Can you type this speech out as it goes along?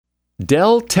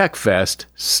Dell Tech Fest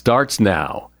starts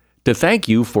now. To thank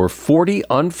you for 40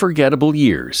 unforgettable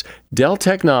years, Dell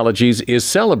Technologies is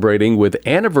celebrating with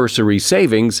anniversary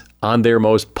savings on their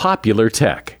most popular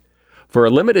tech. For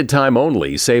a limited time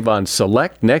only, save on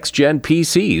select next-gen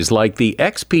PCs like the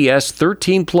XPS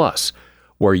 13 Plus,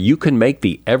 where you can make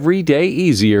the everyday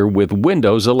easier with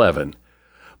Windows 11.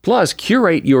 Plus,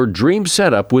 curate your dream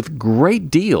setup with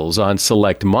great deals on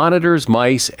select monitors,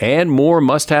 mice, and more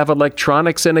must-have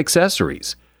electronics and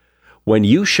accessories. When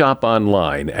you shop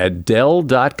online at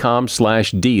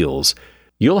Dell.com/deals,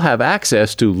 you'll have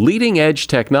access to leading-edge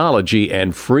technology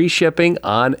and free shipping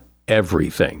on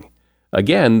everything.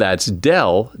 Again, that's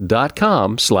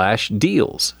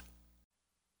Dell.com/deals.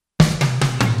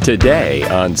 Today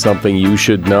on Something You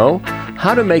Should Know,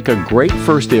 how to make a great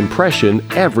first impression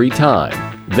every time.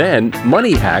 Then,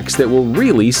 money hacks that will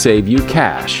really save you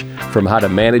cash, from how to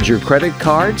manage your credit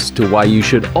cards to why you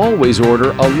should always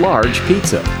order a large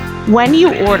pizza. When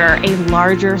you order a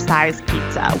larger size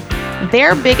pizza,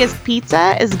 their biggest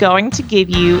pizza is going to give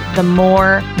you the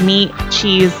more meat,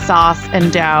 cheese, sauce,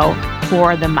 and dough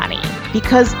for the money,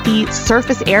 because the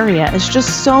surface area is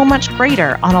just so much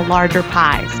greater on a larger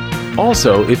pie.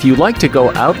 Also, if you like to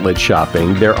go outlet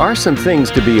shopping, there are some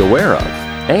things to be aware of.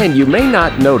 And you may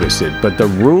not notice it, but the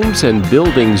rooms and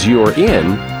buildings you're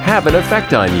in have an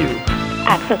effect on you.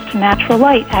 Access to natural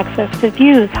light, access to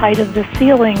views, height of the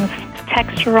ceilings,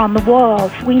 texture on the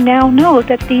walls. We now know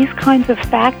that these kinds of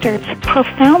factors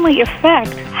profoundly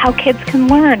affect how kids can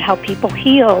learn, how people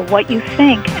heal, what you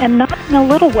think, and not in a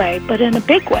little way, but in a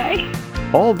big way.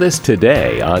 All this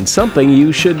today on Something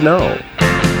You Should Know.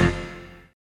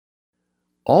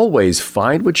 Always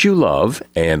find what you love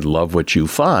and love what you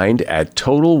find at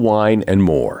Total Wine &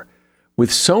 More.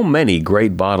 With so many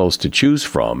great bottles to choose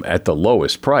from at the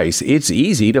lowest price, it's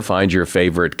easy to find your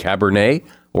favorite Cabernet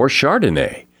or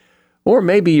Chardonnay. Or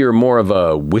maybe you're more of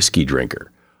a whiskey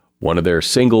drinker. One of their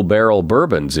single-barrel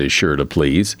bourbons is sure to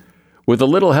please. With a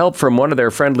little help from one of their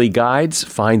friendly guides,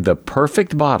 find the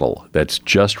perfect bottle that's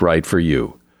just right for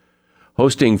you.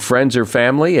 Hosting friends or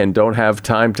family and don't have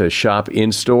time to shop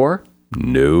in-store?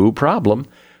 No problem.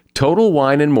 Total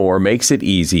Wine & More makes it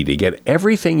easy to get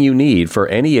everything you need for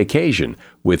any occasion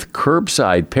with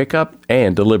curbside pickup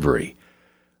and delivery.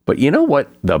 But you know what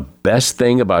the best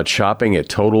thing about shopping at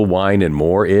Total Wine &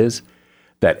 More is?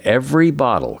 That every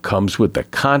bottle comes with the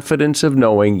confidence of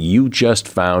knowing you just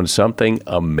found something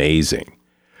amazing.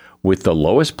 With the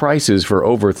lowest prices for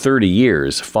over 30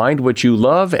 years, find what you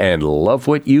love and love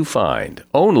what you find.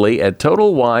 Only at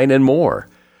Total Wine & More.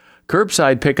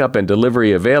 Curbside pickup and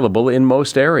delivery available in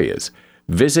most areas.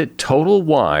 Visit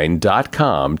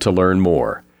TotalWine.com to learn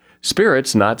more.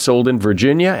 Spirits not sold in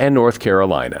Virginia and North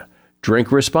Carolina.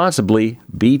 Drink responsibly.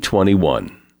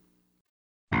 B21.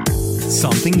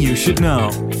 Something you should know.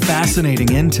 Fascinating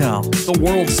intel, the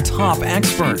world's top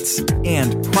experts,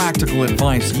 and practical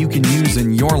advice you can use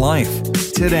in your life.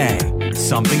 Today,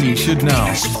 Something You Should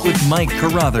Know with Mike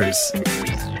Carruthers.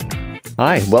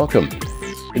 Hi, welcome.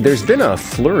 There's been a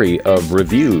flurry of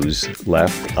reviews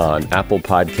left on Apple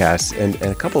Podcasts and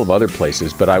a couple of other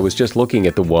places, but I was just looking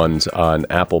at the ones on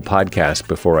Apple Podcasts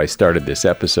before I started this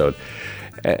episode,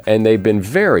 and they've been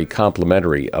very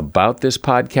complimentary about this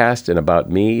podcast and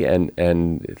about me,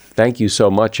 and thank you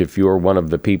so much if you're one of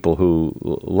the people who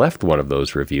left one of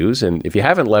those reviews. And if you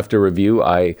haven't left a review,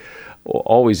 I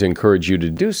always encourage you to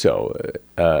do so.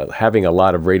 Having a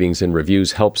lot of ratings and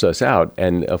reviews helps us out.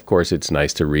 And of course, it's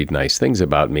nice to read nice things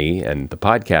about me and the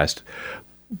podcast.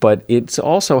 But it's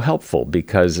also helpful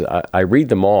because I read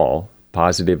them all,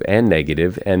 positive and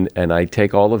negative, and I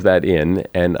take all of that in,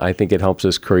 and I think it helps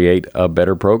us create a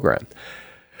better program.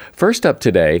 First up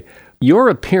today, your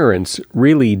appearance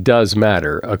really does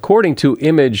matter, according to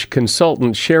image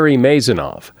consultant Sherry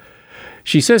Maisanoff.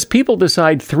 She says people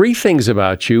decide 3 things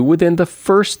about you within the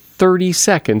first 30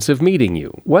 seconds of meeting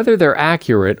you, whether they're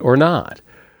accurate or not.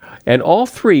 And all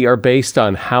 3 are based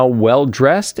on how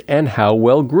well-dressed and how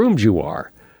well-groomed you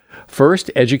are.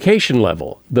 First, education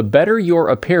level. The better your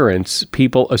appearance,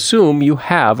 people assume you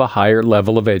have a higher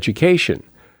level of education.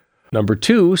 Number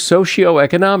 2,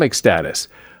 socioeconomic status.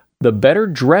 The better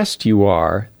dressed you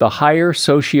are, the higher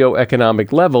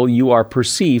socioeconomic level you are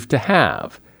perceived to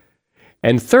have.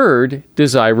 And third,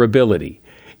 desirability.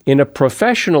 In a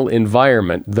professional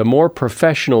environment, the more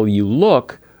professional you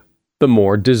look, the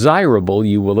more desirable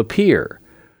you will appear.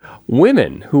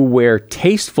 Women who wear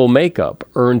tasteful makeup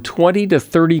earn 20 to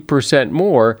 30%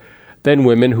 more than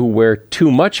women who wear too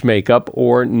much makeup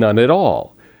or none at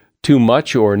all. Too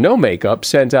much or no makeup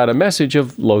sends out a message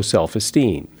of low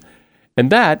self-esteem.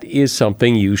 And that is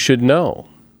something you should know.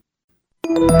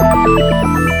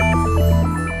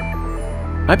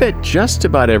 I bet just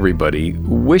about everybody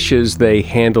wishes they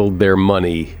handled their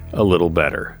money a little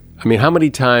better. I mean, how many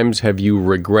times have you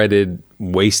regretted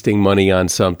wasting money on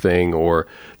something, or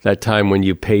that time when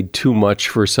you paid too much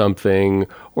for something,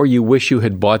 or you wish you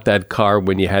had bought that car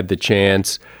when you had the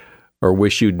chance, or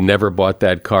wish you'd never bought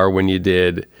that car when you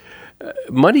did?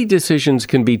 Money decisions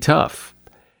can be tough.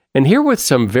 And here with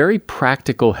some very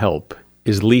practical help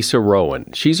is Lisa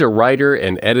Rowan. She's a writer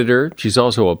and editor. She's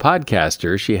also a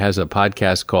podcaster. She has a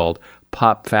podcast called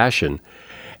Pop Fashion.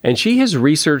 And she has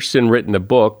researched and written a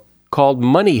book called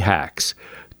Money Hacks,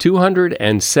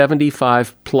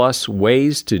 275 plus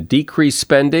ways to decrease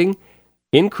spending,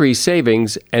 increase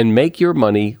savings, and make your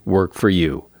money work for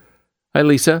you. Hi,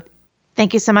 Lisa.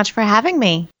 Thank you so much for having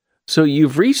me. So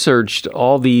you've researched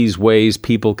all these ways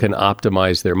people can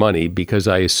optimize their money, because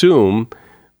I assume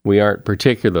we aren't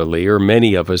particularly, or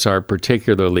many of us aren't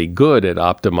particularly good at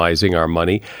optimizing our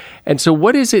money. And so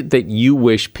what is it that you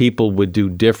wish people would do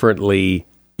differently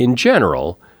in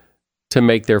general to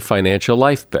make their financial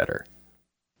life better?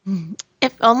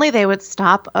 If only they would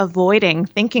stop avoiding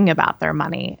thinking about their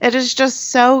money. It is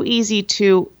just so easy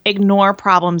to ignore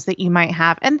problems that you might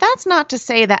have. And that's not to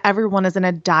say that everyone is in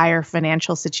a dire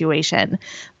financial situation,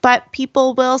 but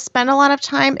people will spend a lot of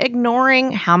time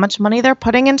ignoring how much money they're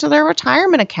putting into their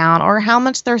retirement account or how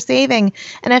much they're saving.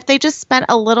 And if they just spent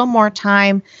a little more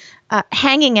time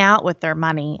hanging out with their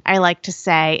money, I like to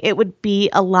say, it would be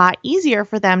a lot easier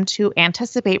for them to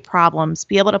anticipate problems,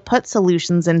 be able to put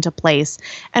solutions into place,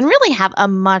 and really have a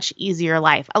much easier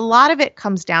life. A lot of it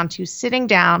comes down to sitting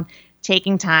down,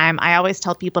 taking time. I always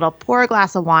tell people to pour a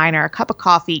glass of wine or a cup of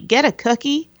coffee, get a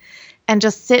cookie, and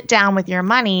just sit down with your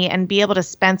money and be able to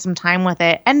spend some time with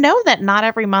it. And know that not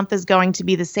every month is going to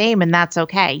be the same, and that's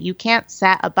okay. You can't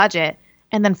set a budget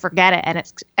and then forget it and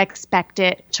expect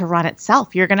it to run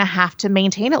itself. You're going to have to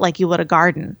maintain it like you would a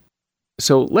garden.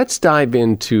 So let's dive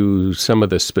into some of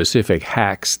the specific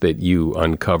hacks that you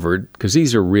uncovered, because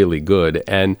these are really good.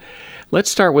 And let's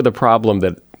start with a problem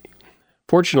that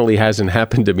fortunately hasn't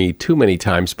happened to me too many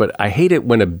times, but I hate it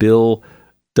when a bill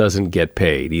doesn't get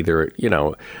paid. Either,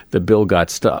 the bill got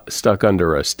stuck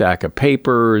under a stack of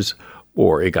papers,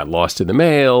 or it got lost in the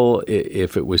mail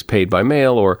if it was paid by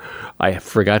mail, or I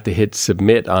forgot to hit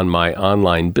submit on my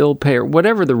online bill payer.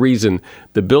 Whatever the reason,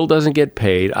 the bill doesn't get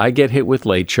paid. I get hit with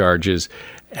late charges,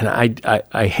 and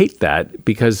I hate that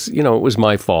because, it was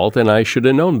my fault and I should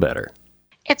have known better.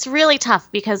 It's really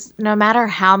tough because no matter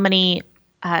how many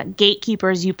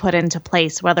gatekeepers you put into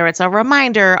place, whether it's a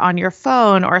reminder on your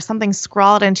phone or something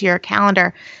scrawled into your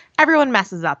calendar, everyone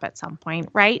messes up at some point,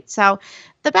 right? So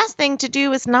the best thing to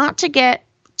do is not to get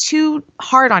too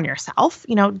hard on yourself.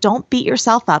 Don't beat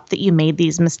yourself up that you made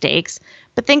these mistakes,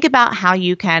 but think about how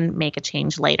you can make a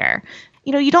change later.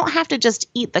 You don't have to just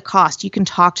eat the cost. You can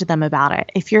talk to them about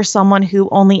it. If you're someone who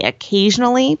only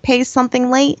occasionally pays something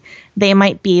late, they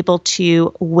might be able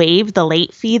to waive the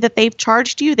late fee that they've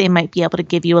charged you. They might be able to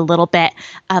give you a little bit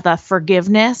of a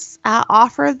forgiveness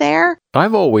offer there.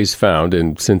 I've always found,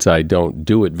 and since I don't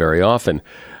do it very often,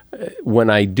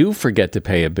 when I do forget to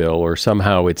pay a bill or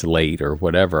somehow it's late or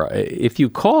whatever, if you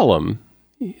call them,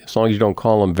 as long as you don't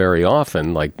call them very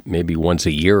often, like maybe once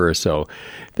a year or so,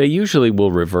 they usually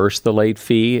will reverse the late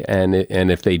fee. And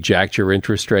if they jacked your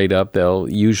interest rate up, they'll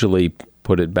usually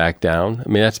put it back down. I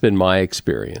mean, that's been my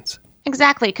experience.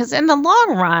 Exactly, because in the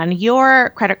long run,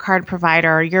 your credit card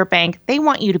provider or your bank, they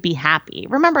want you to be happy.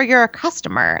 Remember, you're a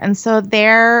customer, and so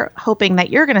they're hoping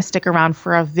that you're going to stick around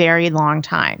for a very long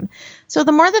time. So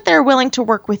the more that they're willing to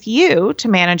work with you to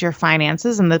manage your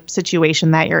finances and the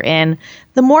situation that you're in,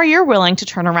 the more you're willing to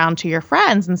turn around to your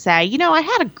friends and say, I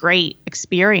had a great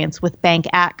experience with Bank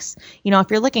X.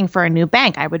 If you're looking for a new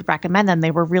bank, I would recommend them.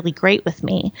 They were really great with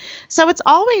me. So it's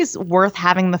always worth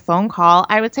having the phone call.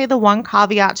 I would say the one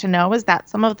caveat to know is that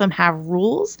some of them have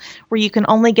rules where you can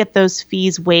only get those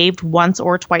fees waived once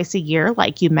or twice a year,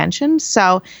 like you mentioned.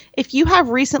 So if you have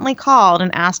recently called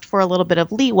and asked for a little bit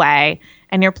of leeway,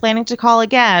 and you're planning to call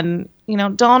again,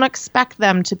 don't expect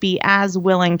them to be as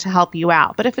willing to help you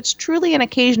out. But if it's truly an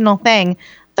occasional thing,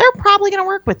 they're probably going to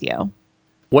work with you.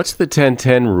 What's the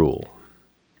 10-10 rule?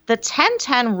 The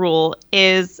 10-10 rule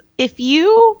is if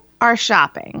you are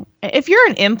shopping, if you're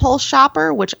an impulse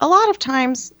shopper, which a lot of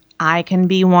times I can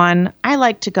be one, I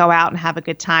like to go out and have a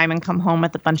good time and come home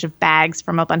with a bunch of bags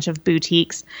from a bunch of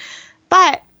boutiques.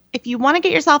 But if you want to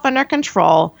get yourself under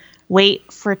control,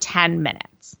 wait for 10 minutes.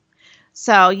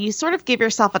 So you sort of give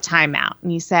yourself a timeout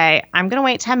and you say, I'm going to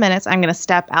wait 10 minutes. I'm going to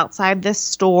step outside this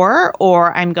store,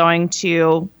 or I'm going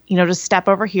to, just step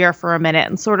over here for a minute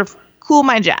and sort of cool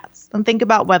my jets and think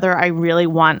about whether I really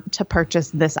want to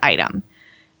purchase this item.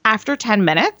 After 10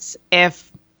 minutes,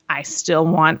 if I still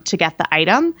want to get the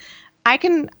item, I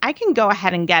can go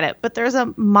ahead and get it, but there's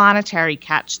a monetary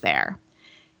catch there.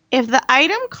 If the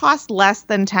item costs less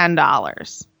than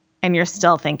 $10 and you're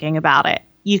still thinking about it,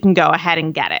 you can go ahead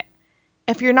and get it.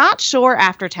 If you're not sure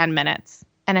after 10 minutes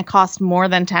and it costs more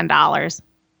than $10,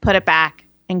 put it back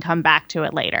and come back to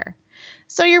it later.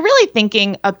 So you're really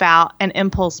thinking about an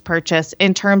impulse purchase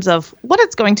in terms of what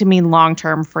it's going to mean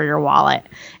long-term for your wallet.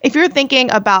 If you're thinking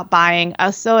about buying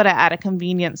a soda at a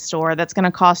convenience store that's going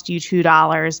to cost you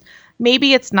 $2,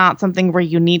 maybe it's not something where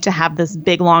you need to have this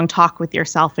big, long talk with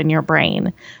yourself in your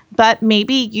brain. But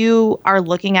maybe you are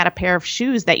looking at a pair of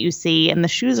shoes that you see and the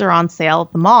shoes are on sale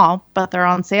at the mall, but they're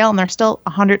on sale and they're still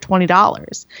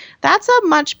 $120. That's a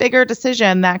much bigger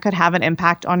decision that could have an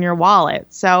impact on your wallet.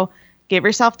 So give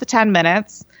yourself the 10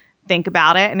 minutes, think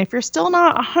about it. And if you're still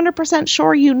not 100%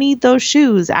 sure you need those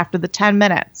shoes after the 10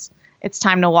 minutes, it's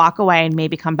time to walk away and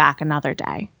maybe come back another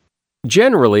day.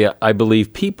 Generally, I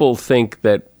believe people think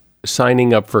that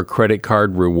signing up for credit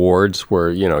card rewards where,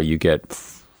 you get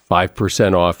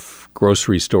 5% off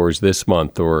grocery stores this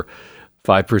month or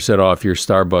 5% off your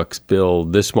Starbucks bill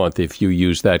this month if you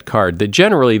use that card, that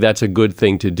generally that's a good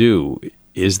thing to do.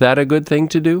 Is that a good thing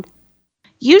to do?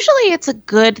 Usually it's a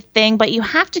good thing, but you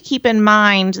have to keep in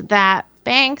mind that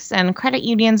banks and credit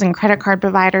unions and credit card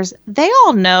providers, they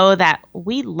all know that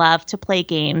we love to play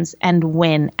games and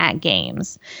win at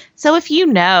games. So if you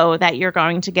know that you're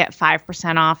going to get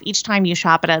 5% off each time you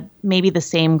shop at maybe the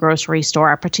same grocery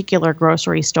store, a particular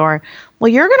grocery store, well,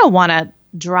 you're going to want to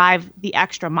drive the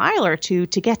extra mile or two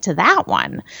to get to that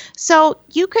one. So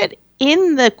you could,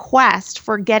 in the quest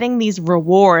for getting these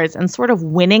rewards and sort of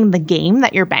winning the game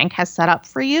that your bank has set up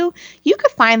for you, you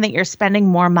could find that you're spending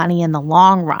more money in the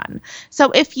long run. So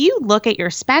if you look at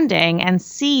your spending and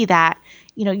see that,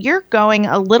 you're going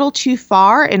a little too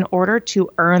far in order to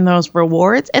earn those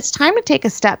rewards, it's time to take a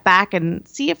step back and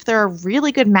see if they're a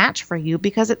really good match for you,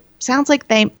 because it sounds like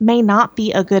they may not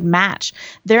be a good match.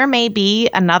 There may be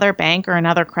another bank or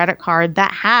another credit card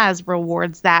that has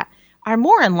rewards that are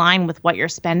more in line with what you're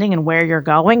spending and where you're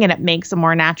going, and it makes a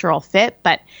more natural fit.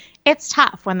 But it's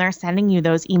tough when they're sending you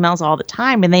those emails all the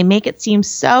time and they make it seem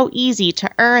so easy to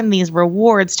earn these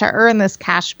rewards, to earn this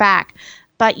cash back,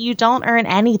 but you don't earn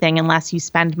anything unless you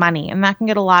spend money, and that can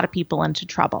get a lot of people into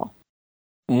trouble.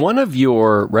 One of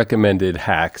your recommended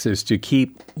hacks is to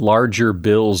keep larger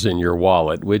bills in your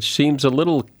wallet, which seems a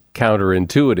little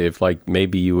counterintuitive, like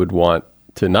maybe you would want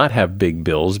to not have big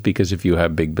bills, because if you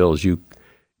have big bills, you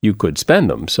could spend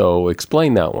them. So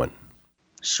explain that one.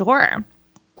 Sure.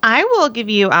 I will give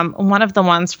you one of the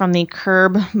ones from the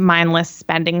Curb Mindless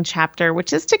Spending chapter,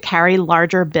 which is to carry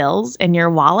larger bills in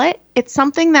your wallet. It's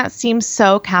something that seems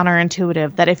so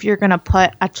counterintuitive that if you're going to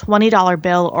put a $20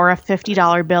 bill or a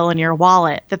 $50 bill in your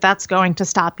wallet, that's going to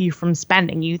stop you from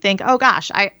spending. You think, oh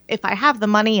gosh, if I have the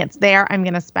money, it's there, I'm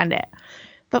going to spend it.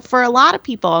 But for a lot of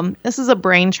people, this is a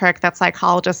brain trick that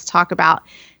psychologists talk about.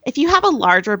 If you have a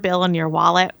larger bill in your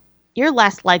wallet, you're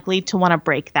less likely to want to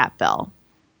break that bill.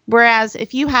 Whereas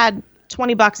if you had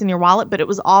 $20 in your wallet, but it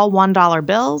was all $1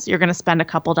 bills, you're going to spend a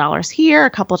couple dollars here, a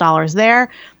couple dollars there.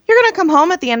 You're going to come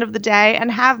home at the end of the day and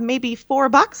have maybe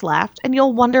 $4 left, and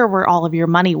you'll wonder where all of your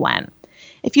money went.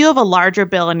 If you have a larger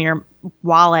bill in your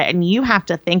wallet and you have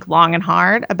to think long and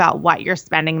hard about what you're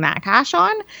spending that cash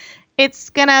on, it's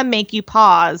going to make you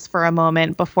pause for a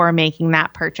moment before making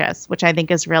that purchase, which I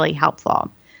think is really helpful.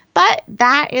 But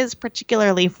that is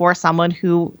particularly for someone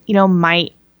who,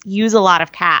 might use a lot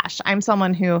of cash. I'm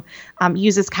someone who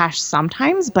uses cash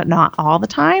sometimes, but not all the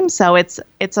time. So it's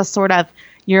a sort of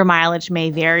your mileage may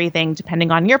vary thing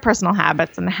depending on your personal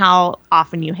habits and how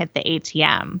often you hit the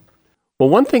ATM. Well,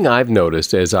 one thing I've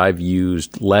noticed as I've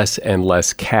used less and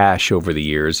less cash over the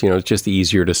years, it's just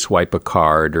easier to swipe a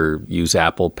card or use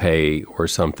Apple Pay or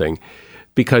something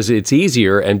because it's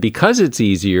easier. And because it's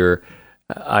easier,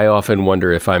 I often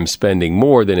wonder if I'm spending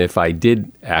more than if I did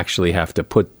actually have to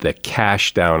put the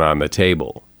cash down on the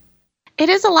table. It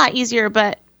is a lot easier,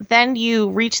 but then you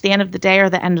reach the end of the day or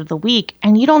the end of the week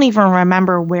and you don't even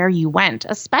remember where you went,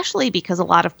 especially because a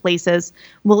lot of places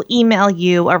will email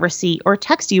you a receipt or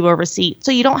text you a receipt.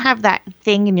 So you don't have that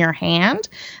thing in your hand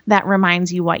that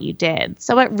reminds you what you did.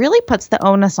 So it really puts the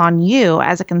onus on you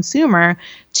as a consumer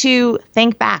to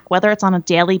think back, whether it's on a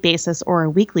daily basis or a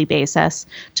weekly basis,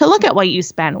 to look at what you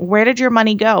spent. Where did your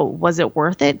money go? Was it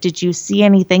worth it? Did you see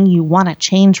anything you want to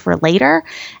change for later?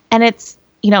 And it's,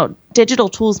 digital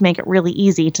tools make it really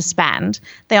easy to spend.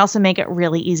 They also make it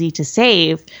really easy to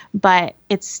save, but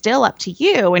it's still up to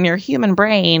you and your human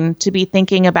brain to be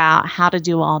thinking about how to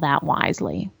do all that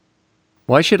wisely.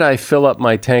 Why should I fill up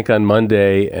my tank on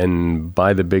Monday and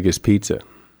buy the biggest pizza?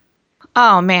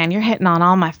 Oh man, you're hitting on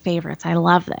all my favorites. I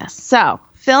love this. So,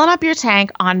 filling up your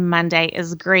tank on Monday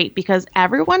is great because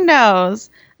everyone knows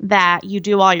that you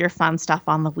do all your fun stuff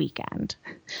on the weekend.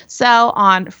 So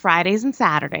on Fridays and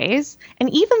Saturdays, and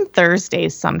even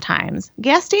Thursdays sometimes,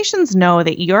 gas stations know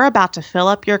that you're about to fill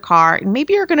up your car and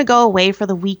maybe you're going to go away for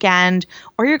the weekend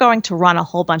or you're going to run a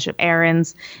whole bunch of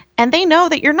errands. And they know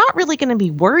that you're not really going to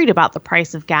be worried about the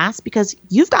price of gas because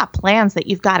you've got plans that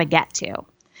you've got to get to.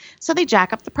 So they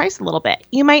jack up the price a little bit.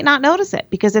 You might not notice it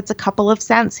because it's a couple of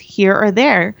cents here or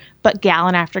there, but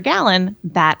gallon after gallon,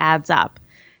 that adds up.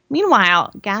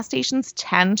 Meanwhile, gas stations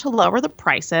tend to lower the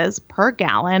prices per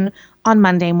gallon on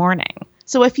Monday morning.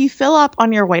 So if you fill up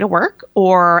on your way to work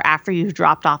or after you've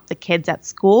dropped off the kids at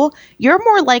school, you're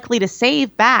more likely to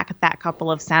save back that couple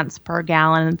of cents per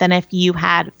gallon than if you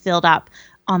had filled up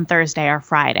on Thursday or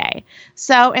Friday.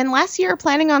 So unless you're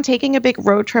planning on taking a big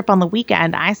road trip on the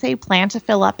weekend, I say plan to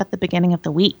fill up at the beginning of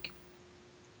the week.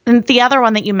 And the other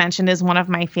one that you mentioned is one of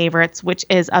my favorites, which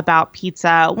is about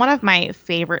pizza, one of my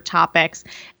favorite topics.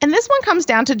 And this one comes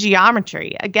down to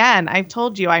geometry. Again, I've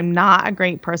told you I'm not a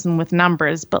great person with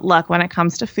numbers, but look, when it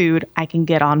comes to food, I can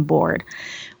get on board.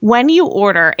 When you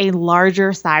order a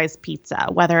larger size pizza,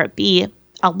 whether it be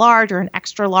a large or an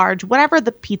extra large, whatever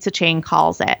the pizza chain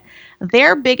calls it,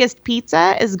 their biggest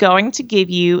pizza is going to give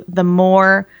you the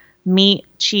more meat,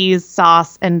 cheese,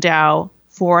 sauce, and dough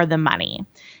for the money.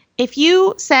 If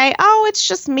you say, oh, it's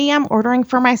just me, I'm ordering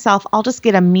for myself, I'll just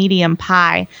get a medium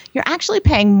pie, you're actually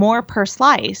paying more per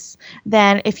slice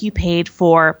than if you paid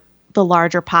for the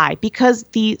larger pie because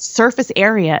the surface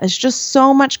area is just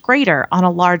so much greater on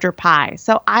a larger pie.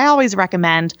 So I always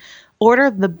recommend order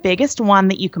the biggest one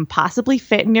that you can possibly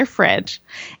fit in your fridge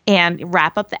and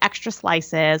wrap up the extra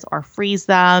slices or freeze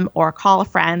them or call a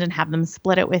friend and have them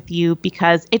split it with you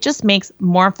because it just makes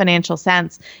more financial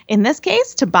sense, in this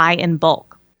case, to buy in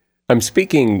bulk. I'm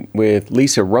speaking with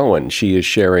Lisa Rowan. She is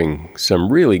sharing some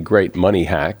really great money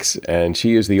hacks, and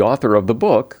she is the author of the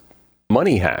book,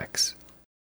 Money Hacks.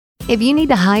 If you need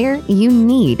to hire, you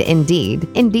need Indeed.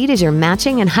 Indeed is your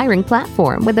matching and hiring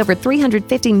platform with over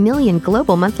 350 million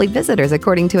global monthly visitors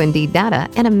according to Indeed data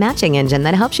and a matching engine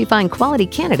that helps you find quality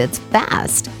candidates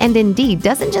fast. And Indeed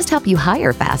doesn't just help you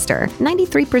hire faster.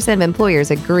 93% of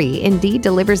employers agree Indeed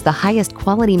delivers the highest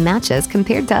quality matches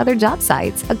compared to other job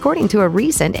sites, according to a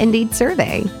recent Indeed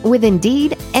survey. With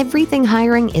Indeed, everything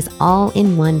hiring is all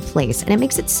in one place, and it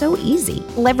makes it so easy.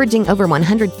 Leveraging over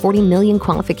 140 million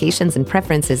qualifications and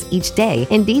preferences each day,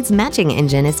 Indeed's matching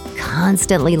engine is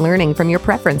constantly learning from your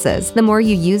preferences. The more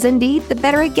you use Indeed, the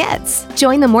better it gets.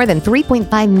 Join the more than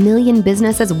 3.5 million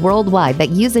businesses worldwide that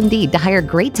use Indeed to hire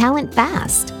great talent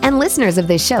fast. And listeners of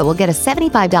this show will get a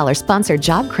 $75 sponsored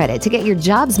job credit to get your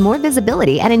jobs more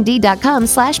visibility at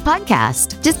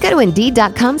Indeed.com/podcast. Just go to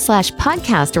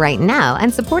Indeed.com/podcast right now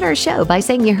and support our show by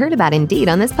saying you heard about Indeed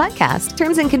on this podcast.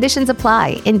 Terms and conditions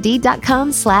apply.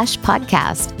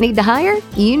 Indeed.com/podcast. Need to hire?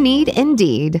 You need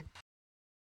Indeed.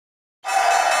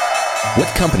 What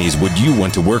companies would you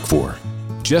want to work for?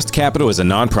 Just Capital is a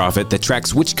nonprofit that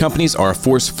tracks which companies are a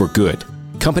force for good.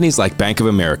 Companies like Bank of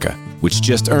America, which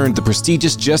just earned the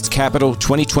prestigious Just Capital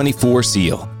 2024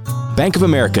 seal. Bank of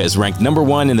America is ranked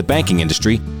 #1 in the banking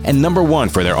industry and #1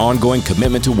 for their ongoing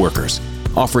commitment to workers,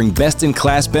 offering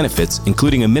best-in-class benefits,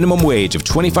 including a minimum wage of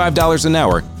 $25 an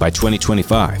hour by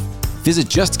 2025. Visit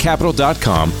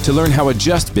justcapital.com to learn how a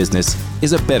just business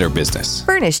is a better business.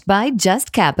 Furnished by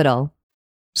Just Capital.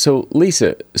 So,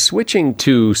 Lisa, switching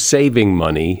to saving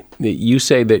money, you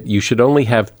say that you should only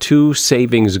have 2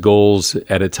 savings goals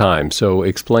at a time. So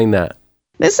explain that.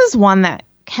 This is one that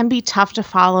can be tough to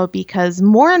follow because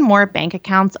more and more bank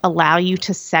accounts allow you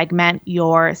to segment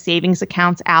your savings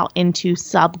accounts out into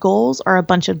sub goals or a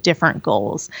bunch of different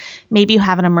goals. Maybe you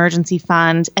have an emergency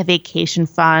fund, a vacation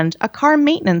fund, a car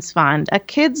maintenance fund, a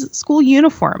kids' school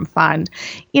uniform fund.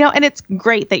 And it's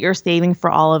great that you're saving for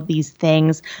all of these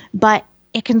things, but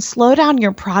it can slow down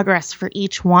your progress for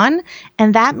each one,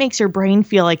 and that makes your brain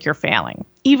feel like you're failing,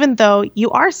 even though you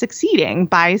are succeeding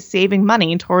by saving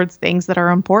money towards things that are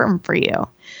important for you.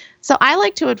 So I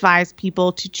like to advise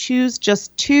people to choose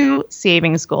just 2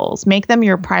 savings goals, make them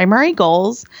your primary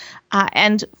goals,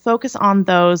 and focus on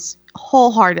those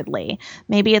wholeheartedly.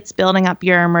 Maybe it's building up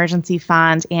your emergency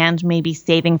fund and maybe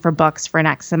saving for books for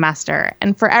next semester.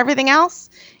 And for everything else,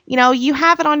 you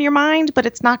have it on your mind, but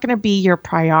it's not going to be your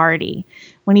priority.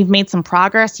 When you've made some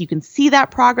progress, you can see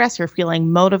that progress, you're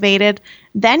feeling motivated,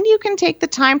 then you can take the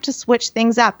time to switch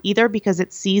things up, either because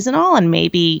it's seasonal and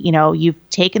maybe, you've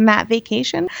taken that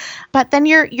vacation, but then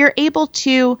you're able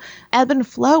to ebb and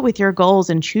flow with your goals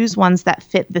and choose ones that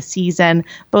fit the season,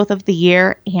 both of the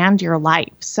year and your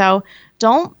life. So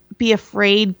don't be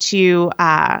afraid to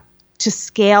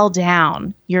scale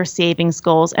down your savings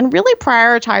goals and really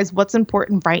prioritize what's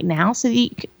important right now so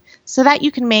that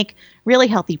you can make really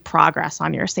healthy progress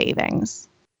on your savings.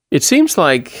 It seems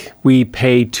like we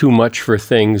pay too much for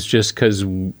things just because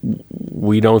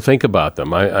we don't think about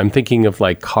them. I'm thinking of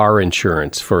like car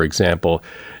insurance, for example.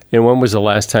 And when was the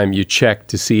last time you checked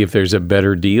to see if there's a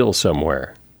better deal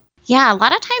somewhere? Yeah, a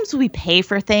lot of times we pay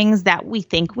for things that we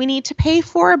think we need to pay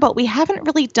for, but we haven't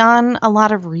really done a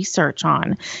lot of research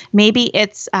on. Maybe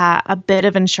it's a bit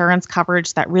of insurance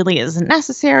coverage that really isn't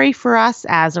necessary for us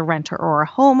as a renter or a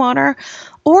homeowner.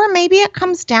 Or maybe it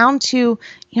comes down to,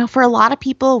 for a lot of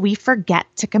people, we forget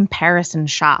to comparison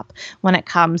shop when it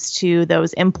comes to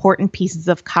those important pieces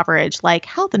of coverage like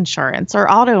health insurance or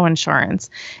auto insurance.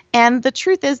 And the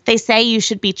truth is, they say you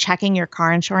should be checking your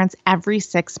car insurance every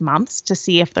 6 months to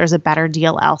see if there's a better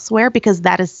deal elsewhere, because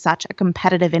that is such a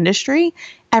competitive industry.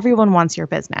 Everyone wants your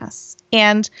business.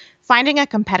 And finding a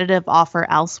competitive offer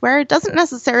elsewhere doesn't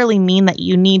necessarily mean that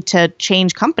you need to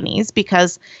change companies,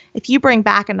 because if you bring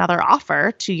back another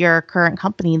offer to your current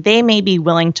company, they may be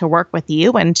willing to work with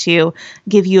you and to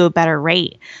give you a better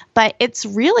rate. But it's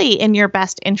really in your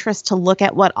best interest to look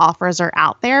at what offers are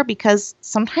out there, because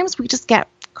sometimes we just get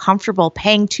comfortable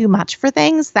paying too much for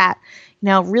things that,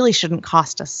 really shouldn't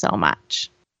cost us so much.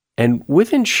 And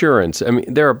with insurance,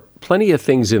 there are plenty of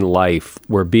things in life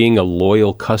where being a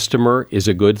loyal customer is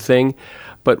a good thing.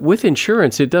 But with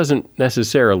insurance, it doesn't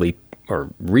necessarily or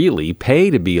really pay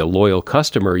to be a loyal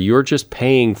customer. You're just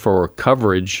paying for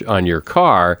coverage on your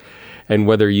car. And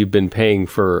whether you've been paying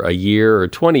for a year or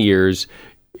 20 years,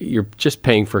 you're just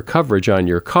paying for coverage on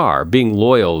your car. Being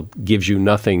loyal gives you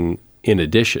nothing in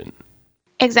addition.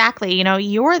 Exactly.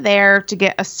 You're there to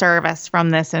get a service from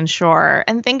this insurer.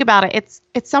 And think about it.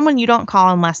 It's someone you don't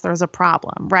call unless there's a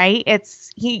problem, right?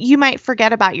 You might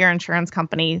forget about your insurance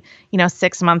company,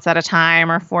 6 months at a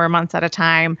time or 4 months at a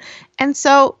time. And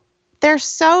so they're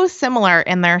so similar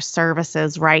in their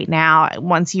services right now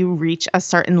once you reach a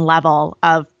certain level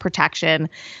of protection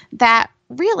that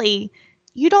really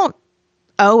you don't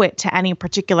owe it to any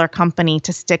particular company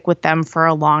to stick with them for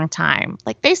a long time.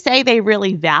 Like, they say they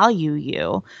really value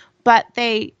you, but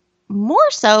they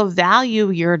more so value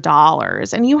your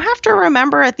dollars. And you have to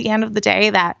remember at the end of the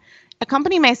day that a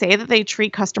company may say that they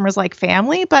treat customers like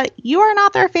family, but you are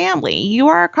not their family. You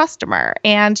are a customer,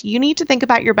 and you need to think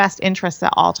about your best interests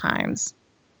at all times.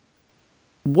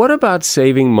 What about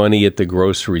saving money at the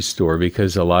grocery store?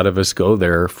 Because a lot of us go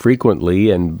there frequently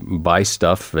and buy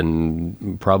stuff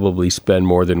and probably spend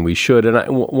more than we should.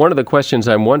 And one of the questions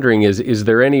I'm wondering is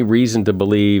there any reason to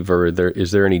believe, or is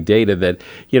there any data that,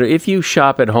 if you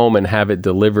shop at home and have it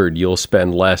delivered, you'll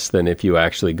spend less than if you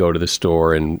actually go to the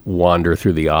store and wander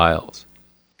through the aisles?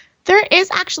 There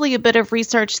is actually a bit of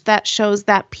research that shows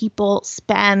that people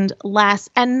spend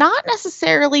less, and not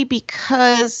necessarily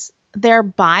because they're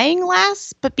buying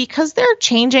less, but because they're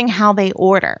changing how they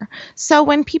order. So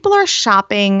when people are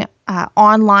shopping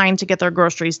online to get their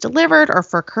groceries delivered or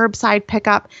for curbside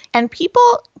pickup, and people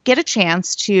get a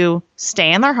chance to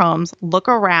stay in their homes, look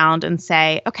around and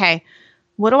say, okay,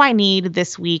 what do I need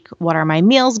this week? What are my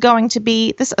meals going to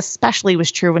be? This especially was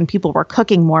true when people were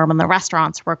cooking more when the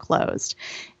restaurants were closed.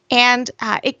 And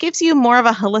it gives you more of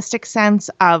a holistic sense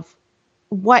of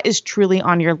what is truly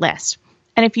on your list.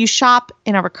 And if you shop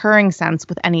in a recurring sense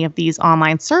with any of these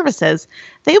online services,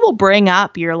 they will bring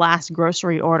up your last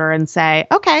grocery order and say,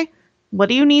 okay, what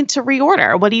do you need to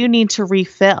reorder? What do you need to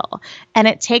refill? And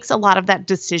it takes a lot of that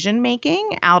decision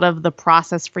making out of the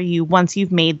process for you once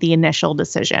you've made the initial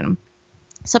decision.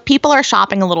 So people are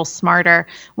shopping a little smarter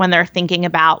when they're thinking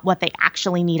about what they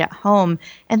actually need at home.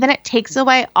 And then it takes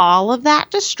away all of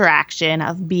that distraction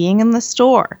of being in the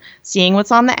store, seeing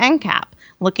what's on the end cap,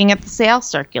 looking at the sales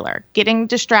circular, getting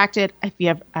distracted. If you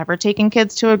have ever taken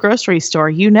kids to a grocery store,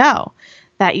 you know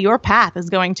that your path is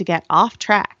going to get off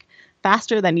track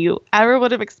faster than you ever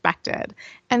would have expected.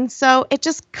 And so it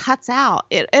just cuts out.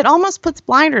 It almost puts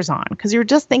blinders on because you're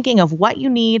just thinking of what you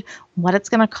need, what it's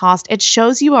going to cost. It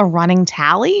shows you a running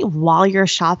tally while you're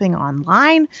shopping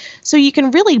online, so you can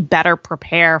really better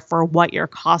prepare for what your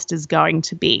cost is going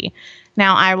to be.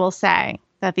 Now, I will say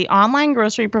that the online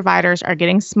grocery providers are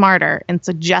getting smarter in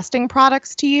suggesting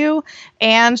products to you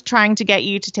and trying to get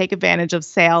you to take advantage of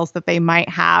sales that they might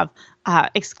have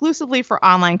exclusively for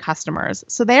online customers.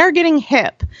 So they are getting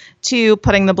hip to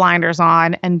putting the blinders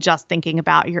on and just thinking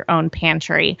about your own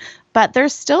pantry. But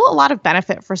there's still a lot of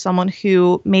benefit for someone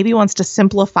who maybe wants to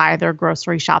simplify their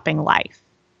grocery shopping life.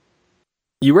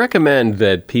 You recommend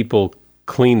that people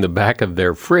clean the back of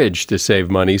their fridge to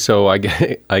save money, so I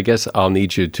guess I'll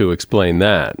need you to explain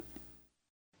that.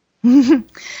 A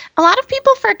lot of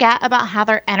people forget about how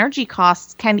their energy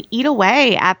costs can eat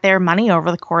away at their money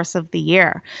over the course of the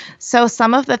year. So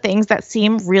some of the things that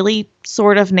seem really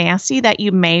sort of nasty that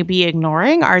you may be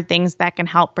ignoring are things that can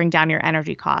help bring down your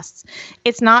energy costs.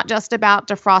 It's not just about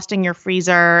defrosting your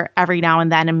freezer every now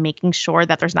and then and making sure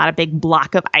that there's not a big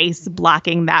block of ice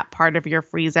blocking that part of your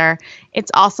freezer.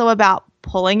 It's also about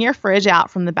pulling your fridge out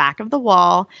from the back of the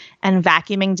wall and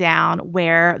vacuuming down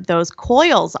where those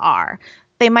coils are.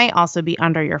 They might also be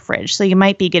under your fridge, so you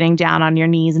might be getting down on your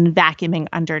knees and vacuuming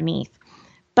underneath.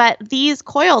 But these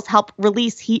coils help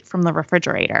release heat from the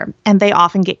refrigerator, and they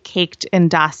often get caked in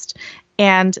dust,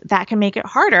 and that can make it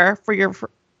harder for your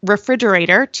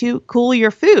refrigerator to cool your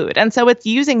food. And so it's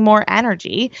using more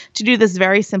energy to do this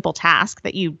very simple task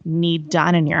that you need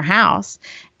done in your house.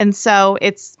 And so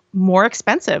it's more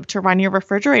expensive to run your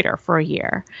refrigerator for a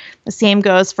year. The same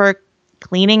goes for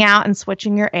cleaning out and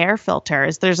switching your air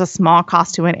filters. There's a small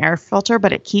cost to an air filter,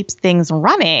 but it keeps things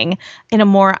running in a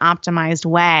more optimized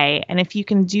way. And if you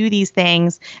can do these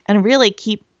things and really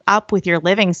keep up with your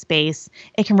living space,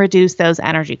 it can reduce those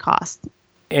energy costs.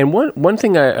 And one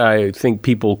thing I think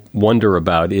people wonder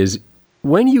about is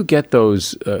when you get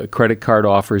those credit card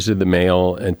offers in the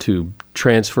mail and to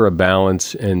transfer a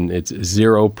balance and it's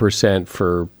 0%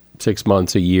 for 6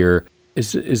 months, a year,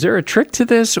 is there a trick to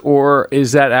this, or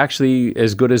is that actually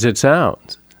as good as it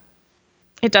sounds?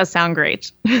 It does sound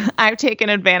great. I've taken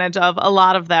advantage of a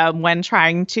lot of them when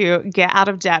trying to get out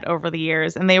of debt over the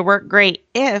years, and they work great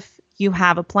if you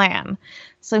have a plan.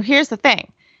 So here's the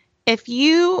thing. If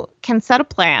you can set a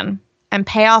plan and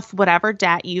pay off whatever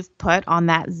debt you've put on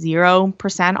that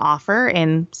 0% offer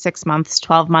in 6 months,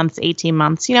 12 months, 18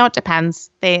 months, it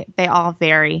depends. They all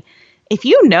vary. If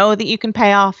you know that you can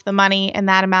pay off the money in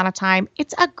that amount of time,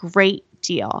 it's a great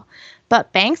deal.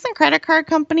 But banks and credit card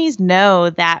companies know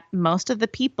that most of the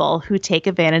people who take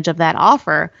advantage of that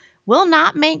offer will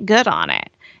not make good on it.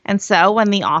 And so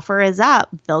when the offer is up,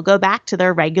 they'll go back to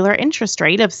their regular interest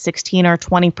rate of 16 or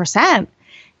 20%.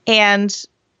 And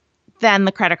then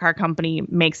the credit card company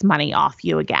makes money off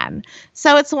you again.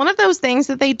 So it's one of those things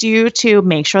that they do to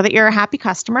make sure that you're a happy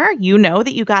customer. You know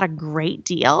that you got a great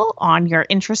deal on your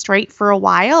interest rate for a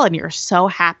while, and you're so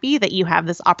happy that you have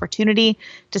this opportunity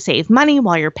to save money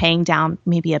while you're paying down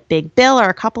maybe a big bill or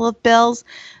a couple of bills.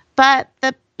 But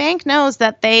the bank knows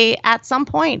that they, at some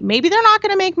point, maybe they're not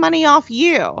going to make money off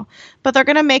you, but they're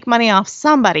going to make money off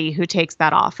somebody who takes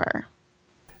that offer.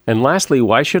 And lastly,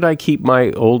 why should I keep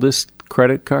my oldest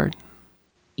credit card?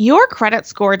 Your credit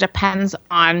score depends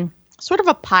on sort of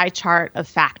a pie chart of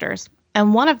factors,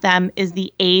 and one of them is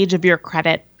the age of your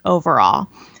credit overall.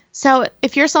 So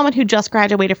if you're someone who just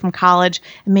graduated from college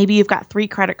and maybe you've got 3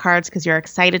 credit cards because you're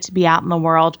excited to be out in the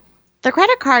world, the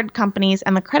credit card companies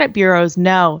and the credit bureaus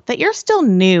know that you're still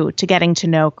new to getting to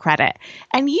know credit,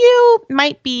 and you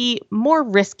might be more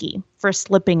risky for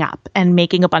slipping up and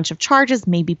making a bunch of charges,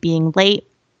 maybe being late.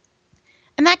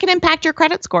 And that can impact your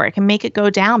credit score. It can make it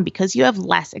go down because you have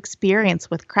less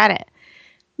experience with credit.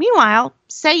 Meanwhile,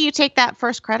 say you take that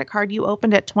first credit card you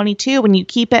opened at 22 and you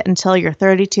keep it until you're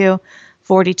 32,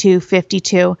 42,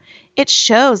 52. It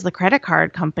shows the credit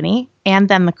card company and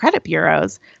then the credit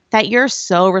bureaus that you're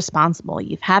so responsible.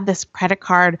 You've had this credit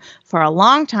card for a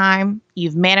long time.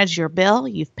 You've managed your bill.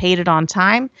 You've paid it on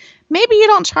time. Maybe you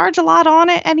don't charge a lot on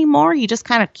it anymore. You just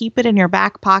kind of keep it in your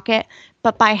back pocket.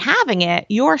 But by having it,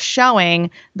 you're showing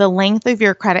the length of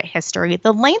your credit history,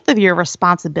 the length of your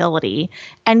responsibility,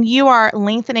 and you are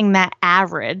lengthening that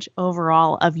average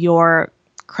overall of your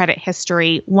credit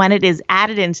history when it is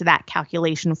added into that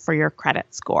calculation for your credit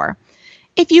score.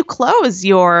 If you close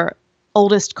your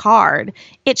oldest card,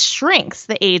 it shrinks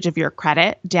the age of your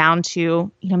credit down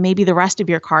to, maybe the rest of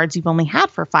your cards you've only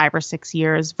had for 5 or 6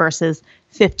 years versus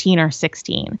 15 or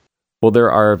 16. Well,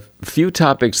 there are few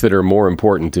topics that are more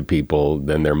important to people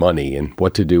than their money and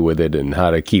what to do with it and how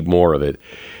to keep more of it.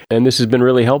 And this has been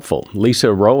really helpful.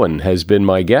 Lisa Rowan has been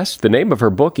my guest. The name of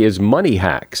her book is Money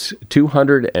Hacks,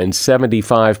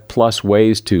 275 plus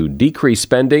ways to decrease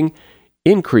spending,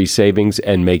 increase savings,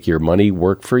 and make your money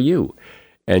work for you.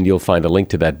 And you'll find a link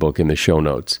to that book in the show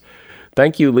notes.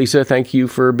 Thank you, Lisa. Thank you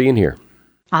for being here.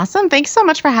 Awesome. Thanks so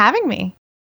much for having me.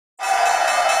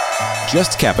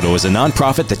 Just Capital is a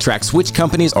nonprofit that tracks which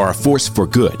companies are a force for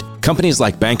good. Companies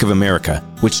like Bank of America,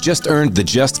 which just earned the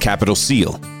Just Capital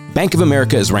seal. Bank of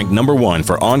America is ranked #1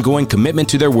 for ongoing commitment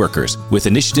to their workers, with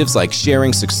initiatives like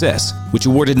Sharing Success, which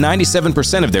awarded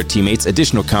 97% of their teammates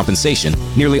additional compensation,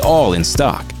 nearly all in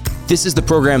stock. This is the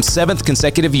program's 7th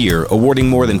consecutive year, awarding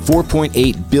more than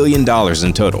 $4.8 billion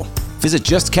in total. Visit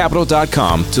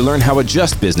JustCapital.com to learn how a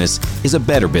just business is a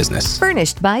better business.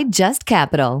 Furnished by Just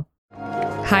Capital.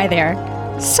 Hi there.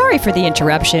 Sorry for the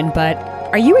interruption, but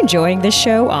are you enjoying this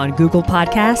show on Google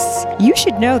Podcasts? You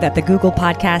should know that the Google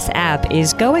Podcasts app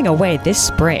is going away this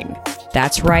spring.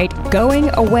 That's right, going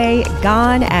away,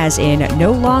 gone as in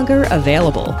no longer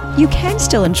available. You can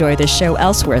still enjoy this show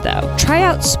elsewhere though. Try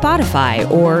out Spotify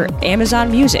or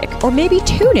Amazon Music, or maybe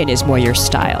TuneIn is more your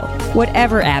style.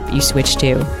 Whatever app you switch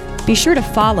to, be sure to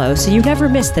follow so you never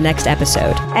miss the next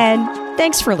episode. And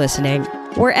thanks for listening,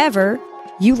 wherever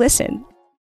you listen.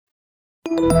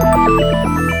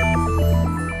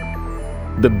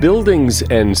 The buildings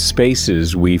and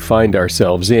spaces we find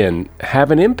ourselves in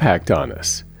have an impact on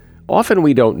us. Often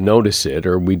we don't notice it,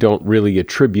 or we don't really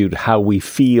attribute how we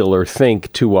feel or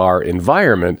think to our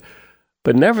environment,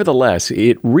 but nevertheless,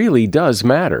 it really does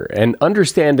matter, and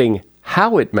understanding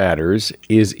how it matters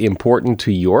is important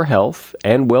to your health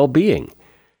and well-being.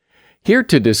 Here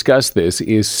to discuss this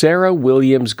is Sarah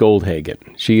Williams Goldhagen.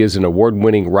 She is an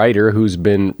award-winning writer who's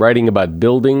been writing about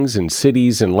buildings and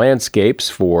cities and landscapes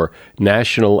for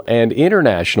national and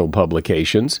international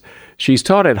publications. She's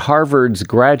taught at Harvard's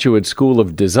Graduate School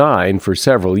of Design for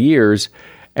several years,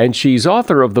 and she's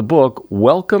author of the book,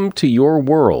 Welcome to Your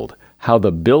World: How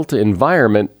the Built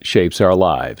Environment Shapes Our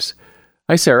Lives.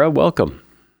 Hi, Sarah. Welcome.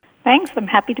 Thanks. I'm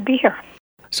happy to be here.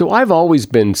 So I've always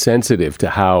been sensitive to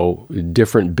how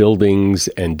different buildings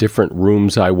and different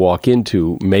rooms I walk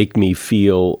into make me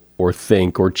feel or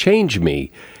think or change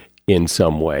me in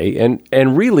some way.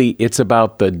 And really, it's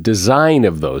about the design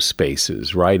of those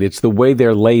spaces, right? It's the way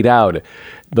they're laid out.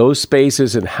 Those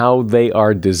spaces and how they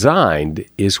are designed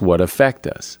is what affect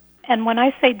us. And when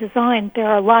I say design, there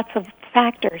are lots of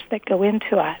factors that go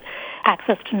into it.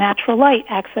 Access to natural light,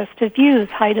 access to views,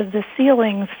 height of the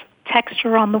ceilings,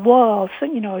 texture on the walls,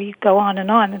 you go on.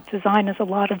 And design is a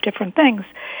lot of different things.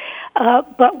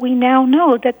 But we now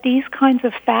know that these kinds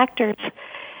of factors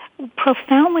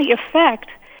profoundly affect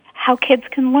how kids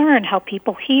can learn, how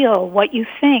people heal, what you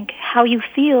think, how you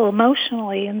feel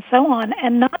emotionally, and so on,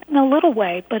 and not in a little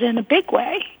way, but in a big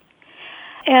way.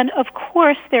 And of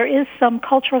course, there is some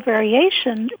cultural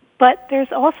variation, but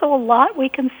there's also a lot we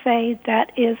can say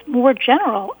that is more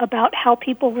general about how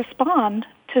people respond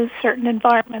to certain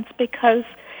environments, because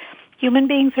human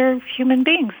beings are human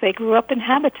beings. They grew up in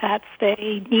habitats.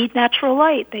 They need natural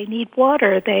light. They need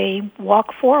water. They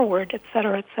walk forward, et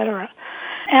cetera, et cetera.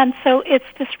 And so it's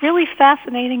this really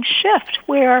fascinating shift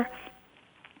where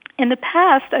in the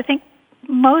past, I think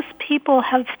most people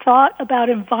have thought about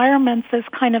environments as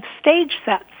kind of stage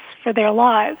sets for their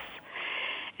lives.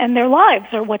 And their lives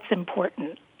are what's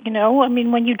important.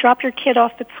 When you drop your kid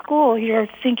off at school, you're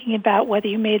thinking about whether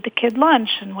you made the kid lunch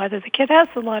and whether the kid has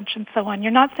the lunch and so on.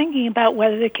 You're not thinking about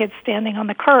whether the kid's standing on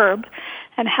the curb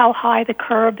and how high the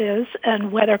curb is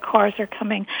and whether cars are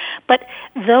coming. But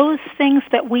those things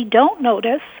that we don't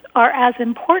notice are as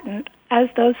important as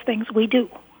those things we do.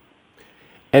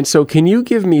 And so can you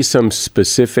give me some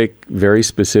very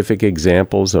specific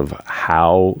examples of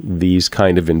how these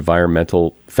kind of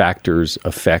environmental factors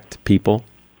affect people?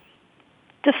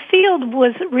 The field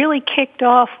was really kicked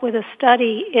off with a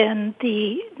study in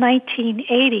the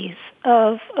 1980s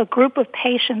of a group of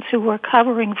patients who were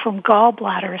recovering from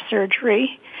gallbladder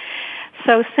surgery.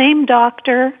 So same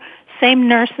doctor, same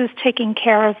nurses taking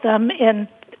care of them in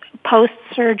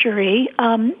post-surgery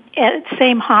at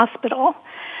same hospital.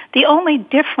 The only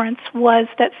difference was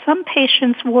that some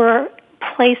patients were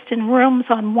placed in rooms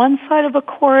on one side of a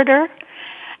corridor,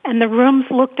 and the rooms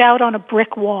looked out on a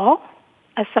brick wall,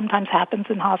 as sometimes happens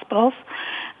in hospitals,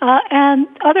 and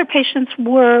other patients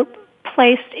were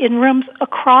placed in rooms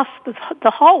across the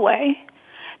hallway,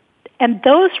 and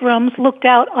those rooms looked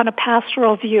out on a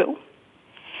pastoral view.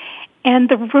 And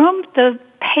the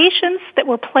patients that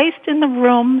were placed in the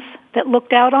rooms that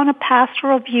looked out on a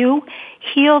pastoral view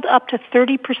healed up to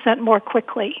 30% more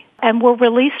quickly and were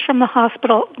released from the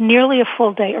hospital nearly a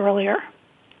full day earlier.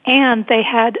 And they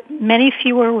had many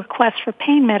fewer requests for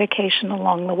pain medication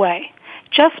along the way,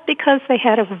 just because they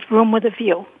had a room with a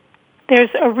view. There's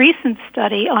a recent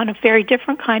study on a very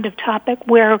different kind of topic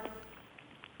where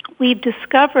we've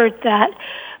discovered that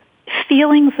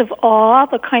feelings of awe,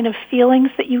 the kind of feelings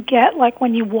that you get like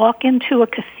when you walk into a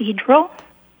cathedral,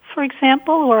 for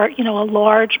example, or, a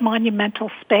large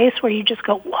monumental space where you just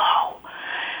go, whoa.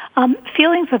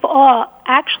 Feelings of awe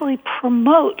actually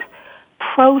promote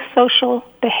pro-social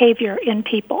behavior in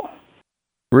people.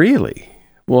 Really?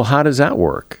 Well, how does that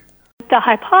work? The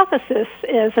hypothesis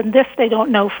is, and this they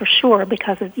don't know for sure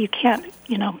because you can't,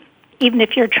 even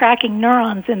if you're tracking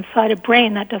neurons inside a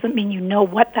brain, that doesn't mean you know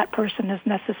what that person is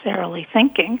necessarily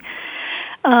thinking.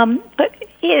 But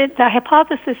the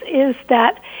hypothesis is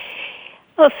that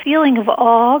a feeling of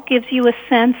awe gives you a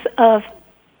sense of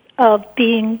of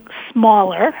being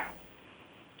smaller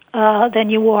than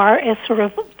you are, as sort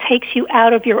of takes you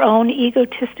out of your own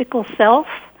egotistical self,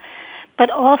 but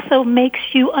also makes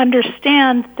you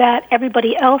understand that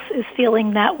everybody else is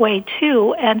feeling that way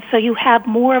too, and so you have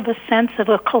more of a sense of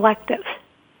a collective.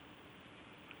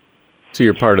 So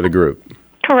you're part of the group.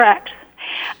 Correct.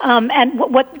 And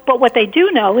what they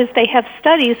do know is they have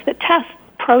studies that test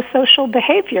pro-social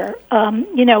behavior.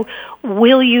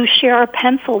 Will you share a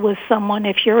pencil with someone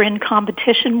if you're in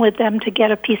competition with them to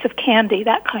get a piece of candy,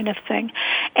 that kind of thing.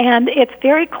 And it's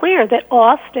very clear that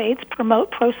all states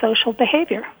promote pro-social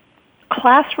behavior.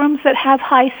 Classrooms that have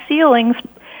high ceilings,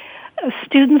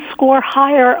 students score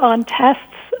higher on tests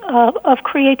of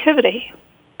creativity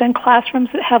than classrooms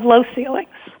that have low ceilings.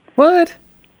 What?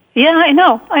 Yeah, I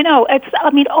know.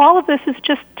 All of this is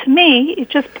just, to me, it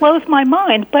just blows my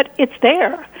mind, but it's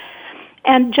there.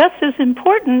 And just as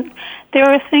important, there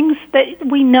are things that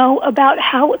we know about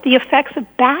how the effects of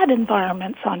bad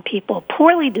environments on people,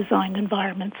 poorly designed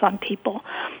environments on people.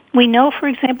 We know, for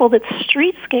example, that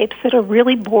streetscapes that are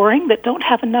really boring, that don't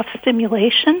have enough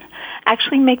stimulation,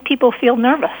 actually make people feel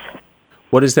nervous.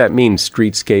 What does that mean,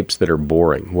 streetscapes that are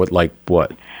boring? What?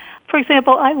 For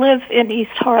example, I live in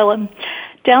East Harlem.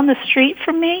 Down the street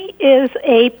from me is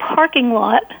a parking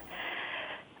lot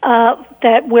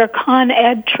where Con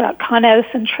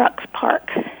Edison trucks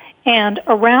park. And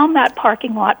around that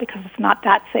parking lot, because it's not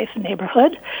that safe a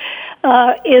neighborhood,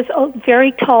 is a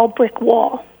very tall brick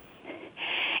wall.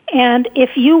 And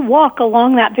if you walk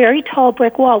along that very tall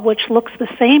brick wall, which looks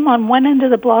the same on one end of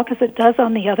the block as it does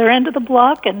on the other end of the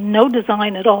block, and no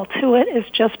design at all to it, is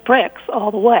just bricks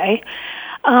all the way,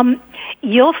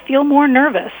 you'll feel more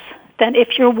nervous than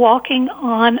if you're walking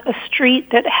on a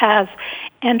street that has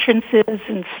entrances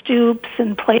and stoops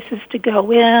and places to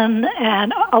go in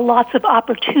and lots of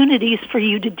opportunities for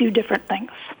you to do different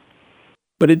things.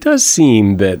 But it does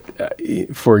seem that,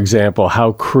 for example,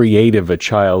 how creative a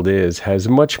child is has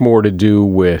much more to do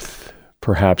with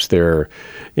perhaps their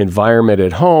environment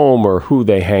at home or who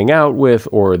they hang out with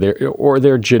or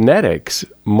their genetics,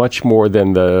 much more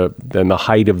than the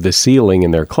height of the ceiling in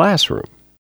their classroom.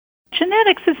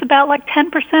 Genetics is about like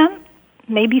 10%,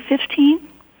 maybe 15%,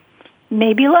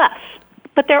 maybe less.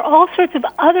 But there are all sorts of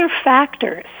other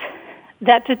factors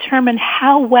that determine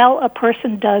how well a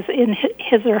person does in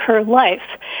his or her life.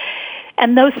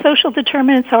 And those social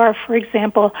determinants are, for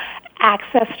example,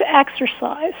 access to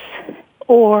exercise,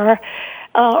 or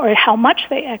how much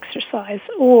they exercise,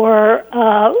 or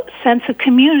sense of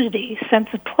community, sense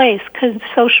of place,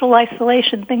 social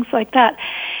isolation, things like that.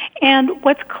 And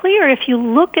what's clear, if you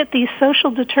look at these social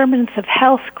determinants of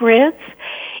health grids,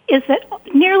 is that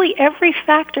nearly every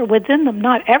factor within them,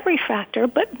 not every factor,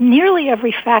 but nearly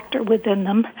every factor within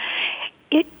them,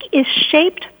 it is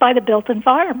shaped by the built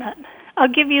environment. I'll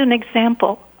give you an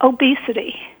example.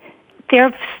 Obesity.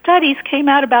 Their studies came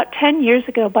out about 10 years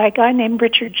ago by a guy named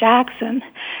Richard Jackson,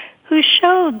 who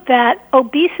showed that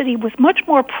obesity was much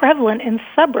more prevalent in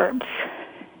suburbs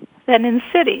than in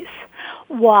cities.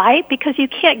 Why? Because you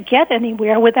can't get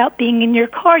anywhere without being in your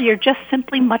car. You're just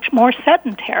simply much more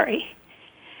sedentary.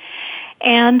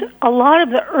 And a lot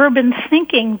of the urban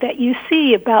thinking that you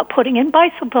see about putting in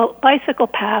bicycle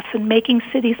paths and making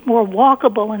cities more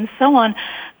walkable and so on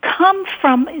come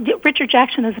from, Richard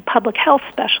Jackson is a public health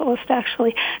specialist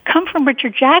actually, come from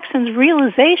Richard Jackson's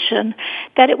realization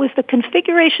that it was the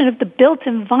configuration of the built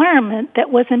environment that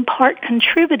was in part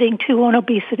contributing to an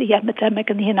obesity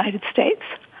epidemic in the United States.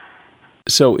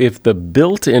 So if the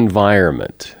built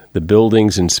environment, the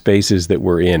buildings and spaces that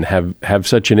we're in have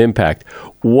such an impact,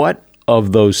 what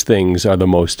of those things are the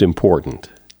most important?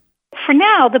 For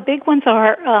now, the big ones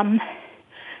are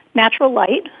natural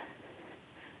light,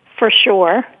 for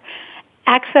sure.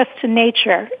 Access to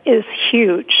nature is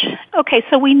huge. Okay,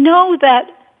 so we know that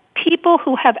people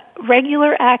who have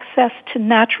regular access to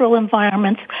natural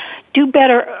environments do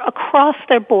better across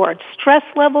their board. Stress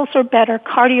levels are better,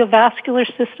 cardiovascular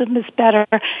system is better,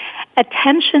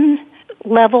 attention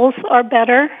levels are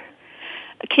better.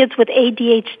 Kids with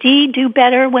ADHD do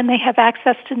better when they have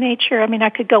access to nature. I mean,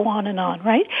 I could go on and on,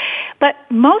 right? But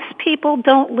most people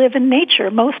don't live in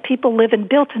nature. Most people live in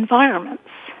built environments.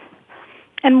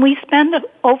 And we spend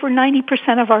over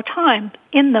 90% of our time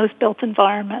in those built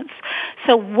environments.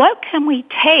 So what can we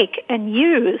take and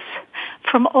use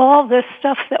from all this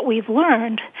stuff that we've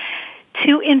learned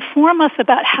to inform us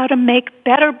about how to make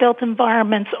better built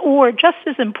environments, or just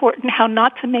as important, how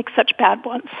not to make such bad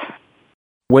ones?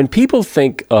 When people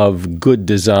think of good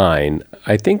design,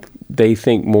 I think they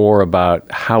think more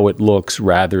about how it looks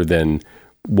rather than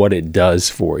what it does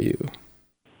for you.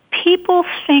 People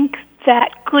think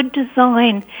that good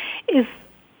design is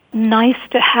nice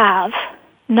to have,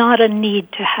 not a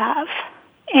need to have.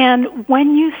 And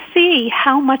when you see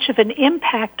how much of an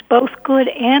impact both good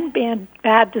and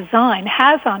bad design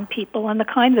has on people and the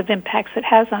kinds of impacts it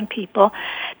has on people,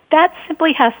 that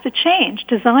simply has to change.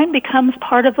 Design becomes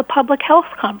part of the public health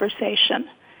conversation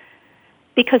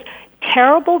because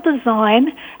terrible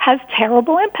design has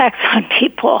terrible impacts on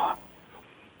people.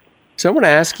 So I want to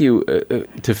ask you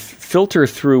to filter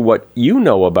through what you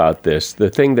know about this.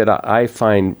 The thing that I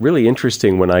find really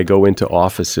interesting when I go into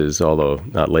offices, although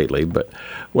not lately, but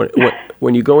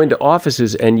when you go into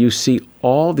offices and you see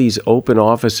all these open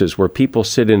offices where people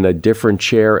sit in a different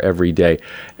chair every day,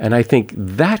 and I think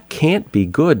that can't be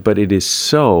good, but it is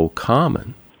so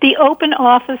common. The open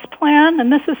office plan,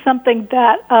 and this is something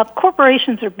that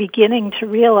corporations are beginning to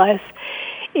realize,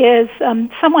 is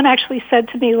someone actually said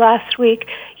to me last week,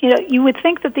 you would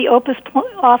think that the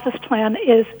office plan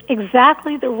is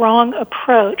exactly the wrong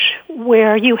approach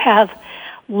where you have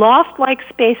loft-like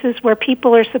spaces where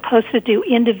people are supposed to do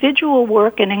individual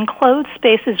work and enclosed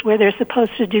spaces where they're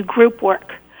supposed to do group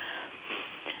work.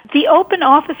 The open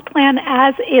office plan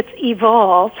as it's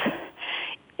evolved,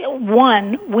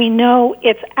 one, we know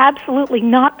it's absolutely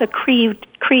not the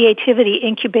creativity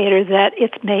incubator that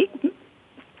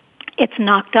it's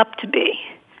knocked up to be.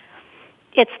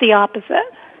 It's the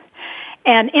opposite.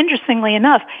 And interestingly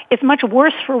enough, it's much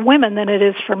worse for women than it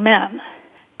is for men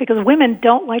because women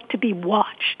don't like to be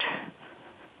watched.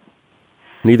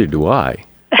 Neither do I.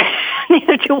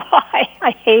 Neither do I.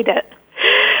 I hate it.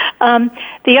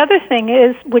 The other thing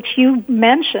is, which you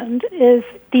mentioned, is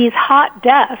these hot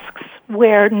desks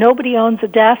where nobody owns a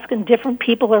desk and different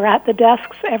people are at the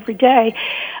desks every day.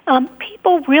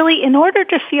 People really, in order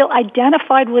to feel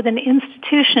identified with an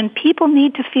institution, people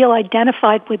need to feel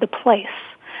identified with a place.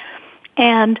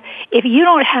 And if you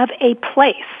don't have a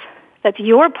place that's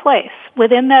your place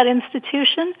within that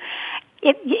institution,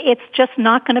 it's just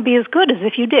not going to be as good as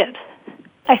if you did.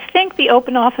 I think the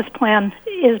open office plan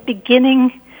is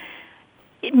beginning,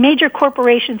 major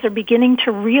corporations are beginning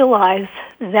to realize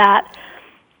that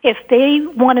if they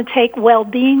want to take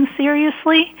well-being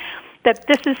seriously, that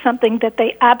this is something that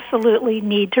they absolutely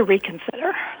need to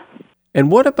reconsider.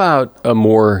 And what about a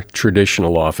more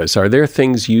traditional office? Are there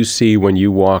things you see when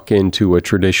you walk into a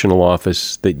traditional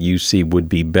office that you see would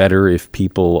be better if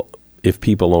people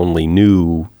only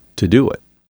knew to do it?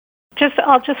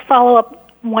 I'll just follow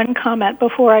up one comment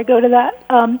before I go to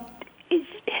that.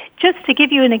 Just to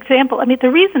give you an example, the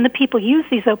reason that people use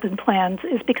these open plans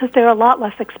is because they're a lot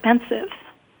less expensive.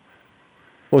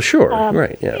 Well, sure,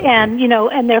 right, yeah. And,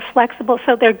 and they're flexible,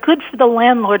 so they're good for the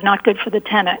landlord, not good for the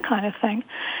tenant kind of thing.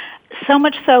 So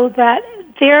much so that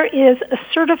there is a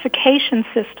certification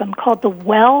system called the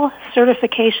WELL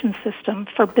certification system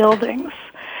for buildings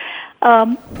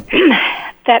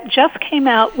that just came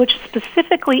out, which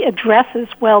specifically addresses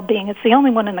well-being. It's the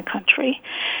only one in the country,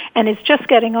 and it's just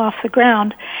getting off the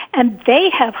ground. And they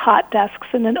have hot desks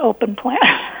in an open plan.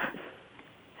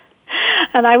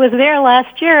 And I was there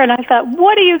last year, and I thought,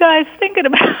 what are you guys thinking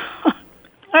about? All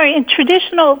right, in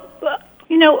traditional,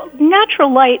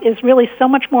 natural light is really so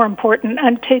much more important.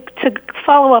 And to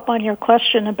follow up on your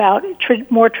question about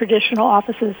more traditional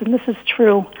offices, and this is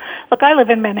true. Look, I live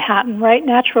in Manhattan, right?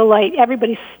 Natural light,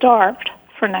 everybody's starved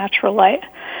for natural light.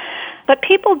 But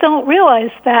people don't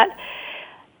realize that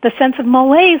the sense of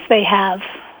malaise they have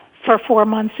for 4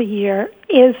 months a year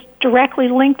is directly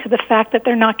linked to the fact that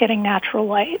they're not getting natural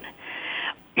light.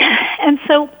 And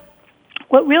so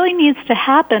what really needs to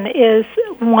happen is,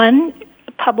 one,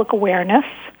 public awareness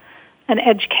and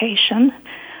education.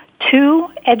 Two,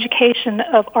 education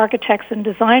of architects and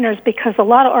designers, because a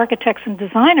lot of architects and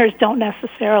designers don't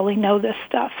necessarily know this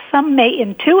stuff. Some may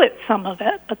intuit some of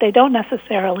it, but they don't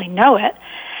necessarily know it.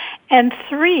 And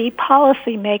three,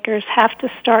 policymakers have to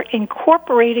start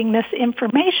incorporating this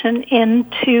information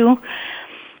into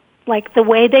the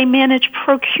way they manage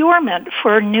procurement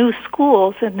for new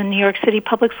schools in the New York City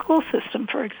public school system,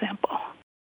 for example.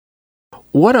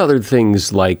 What other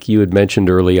things, like you had mentioned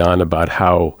early on about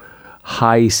how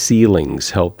high ceilings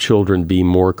help children be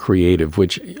more creative,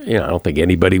 which I don't think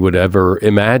anybody would ever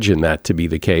imagine that to be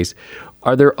the case.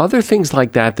 Are there other things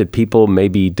like that people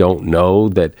maybe don't know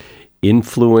that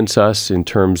influence us in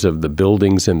terms of the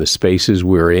buildings and the spaces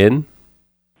we're in?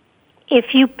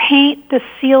 If you paint the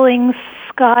ceilings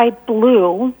sky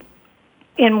blue,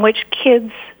 in which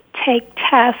kids take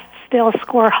tests, they'll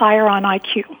score higher on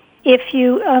IQ. If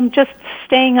you, just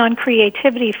staying on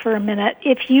creativity for a minute,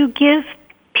 if you give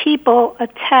people a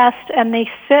test and they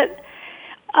sit,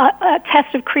 a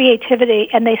test of creativity,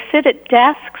 and they sit at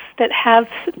desks that have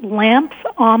lamps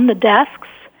on the desks,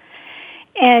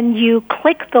 and you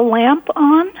click the lamp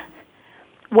on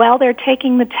while they're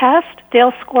taking the test,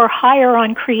 they'll score higher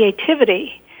on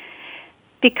creativity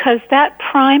because that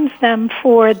primes them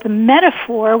for the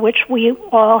metaphor which we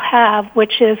all have,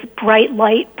 which is bright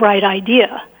light, bright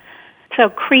idea. So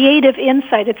creative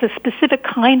insight, it's a specific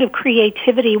kind of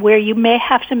creativity where you may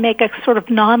have to make a sort of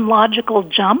non-logical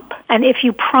jump. And if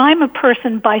you prime a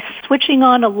person by switching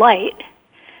on a light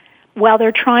while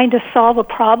they're trying to solve a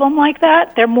problem like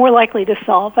that, they're more likely to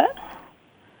solve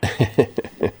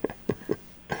it.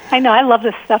 I know, I love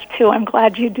this stuff too. I'm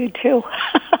glad you do too.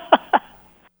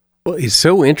 Well, it's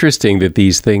so interesting that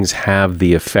these things have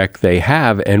the effect they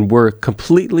have, and we're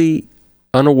completely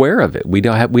unaware of it. We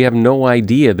have no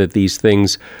idea that these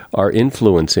things are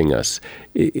influencing us.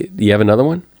 You have another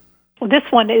one? Well, this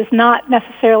one is not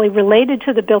necessarily related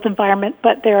to the built environment,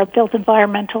 but there are built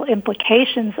environmental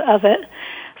implications of it.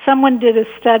 Someone did a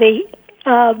study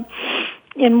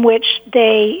in which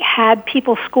they had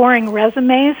people scoring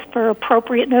resumes for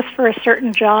appropriateness for a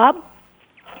certain job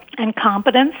and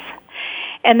competence.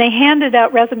 And they handed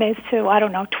out resumes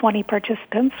to, 20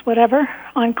 participants, whatever,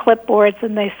 on clipboards,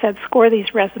 and they said, score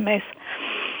these resumes.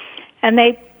 And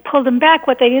they pulled them back.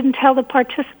 What they didn't tell the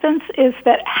participants is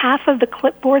that half of the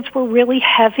clipboards were really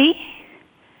heavy,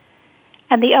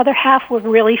 and the other half were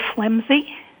really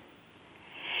flimsy.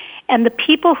 And the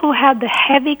people who had the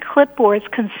heavy clipboards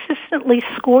consistently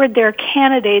scored their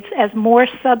candidates as more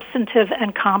substantive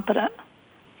and competent.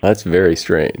 That's very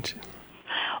strange.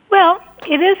 Well,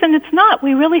 it is and it's not.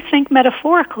 We really think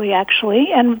metaphorically,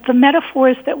 actually, and the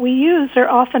metaphors that we use are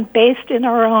often based in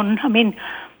our own,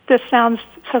 this sounds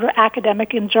sort of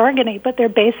academic and jargony, but they're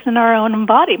based in our own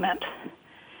embodiment.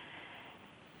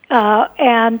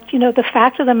 And the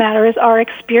fact of the matter is our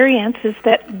experience is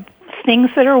that things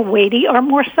that are weighty are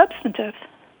more substantive.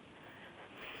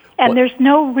 And there's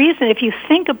no reason, if you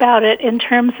think about it in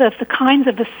terms of the kinds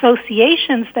of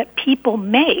associations that people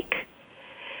make,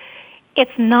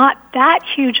 it's not that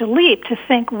huge a leap to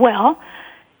think,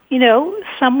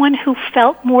 someone who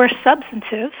felt more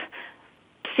substantive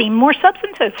seemed more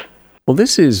substantive. Well,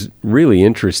 this is really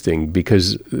interesting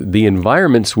because the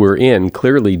environments we're in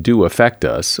clearly do affect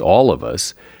us, all of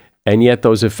us, and yet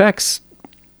those effects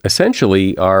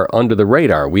essentially are under the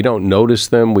radar. We don't notice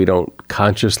them. We don't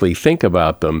consciously think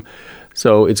about them.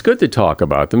 So it's good to talk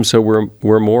about them so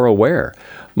we're more aware.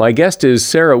 My guest is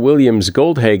Sarah Williams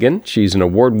Goldhagen. She's an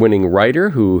award-winning writer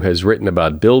who has written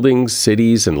about buildings,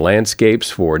 cities, and landscapes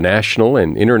for national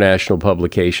and international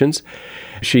publications.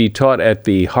 She taught at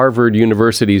the Harvard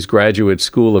University's Graduate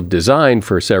School of Design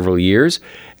for several years,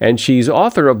 and she's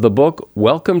author of the book,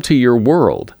 Welcome to Your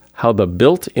World, How the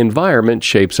Built Environment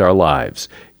Shapes Our Lives.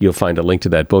 You'll find a link to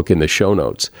that book in the show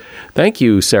notes. Thank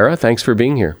you, Sarah. Thanks for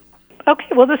being here. Okay,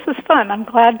 well, this was fun. I'm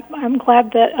glad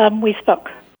that we spoke.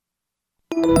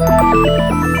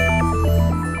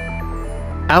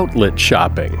 Outlet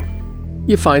shopping.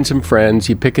 You find some friends,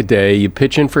 you pick a day, you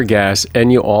pitch in for gas,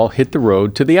 and you all hit the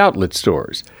road to the outlet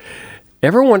stores.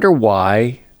 Ever wonder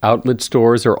why outlet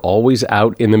stores are always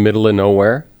out in the middle of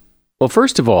nowhere? Well,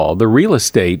 first of all, the real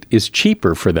estate is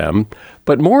cheaper for them,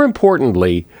 but more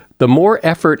importantly, the more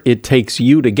effort it takes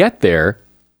you to get there,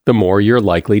 the more you're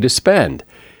likely to spend.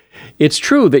 It's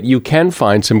true that you can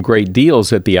find some great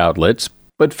deals at the outlets,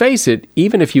 but face it,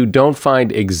 even if you don't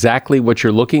find exactly what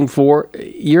you're looking for,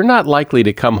 you're not likely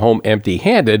to come home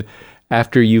empty-handed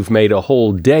after you've made a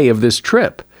whole day of this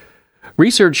trip.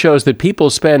 Research shows that people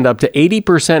spend up to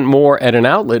 80% more at an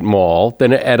outlet mall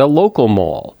than at a local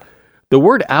mall. The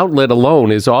word outlet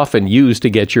alone is often used to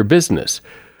get your business.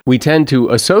 We tend to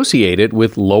associate it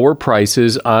with lower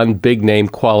prices on big-name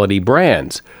quality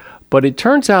brands. But it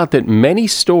turns out that many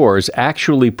stores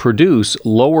actually produce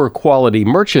lower quality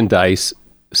merchandise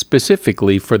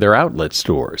specifically for their outlet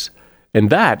stores. And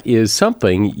that is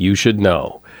something you should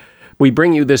know. We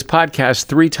bring you this podcast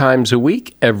 3 times a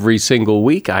week. Every single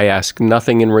week, I ask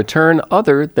nothing in return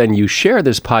other than you share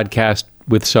this podcast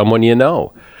with someone you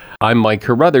know. I'm Mike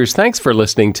Carruthers. Thanks for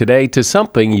listening today to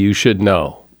Something You Should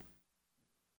Know.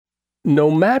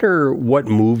 No matter what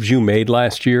moves you made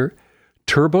last year,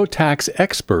 TurboTax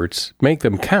experts make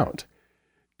them count.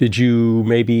 Did you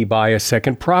maybe buy a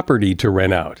second property to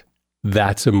rent out?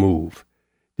 That's a move.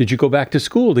 Did you go back to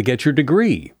school to get your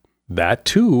degree? That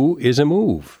too is a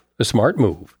move, a smart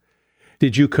move.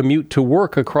 Did you commute to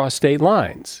work across state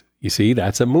lines? You see,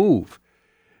 that's a move.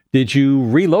 Did you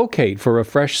relocate for a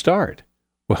fresh start?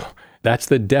 Well, that's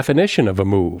the definition of a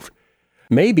move.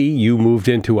 Maybe you moved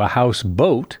into a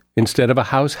houseboat instead of a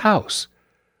house.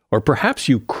 Or perhaps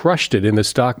you crushed it in the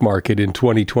stock market in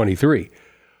 2023.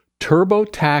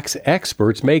 TurboTax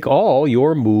experts make all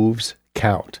your moves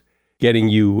count. getting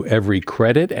you every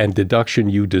credit and deduction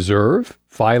you deserve,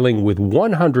 filing with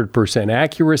 100%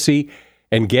 accuracy,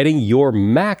 and getting your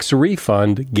max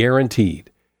refund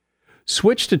guaranteed.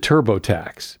 Switch to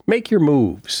TurboTax, make your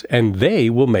moves, and they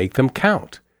will make them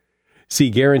count. See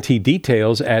guarantee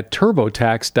details at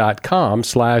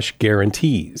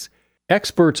turbotax.com/guarantees.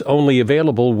 Experts only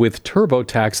available with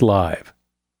TurboTax Live.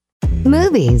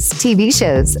 Movies, TV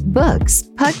shows, books,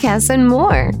 podcasts, and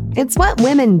more. It's What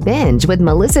Women Binge with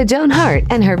Melissa Joan Hart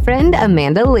and her friend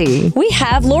Amanda Lee. We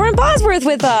have Lauren Bosworth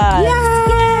with us.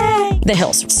 Yay! The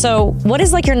Hills. So what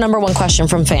is like your number one question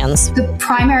from fans? The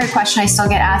primary question I still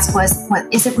get asked was,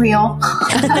 "What is it real?"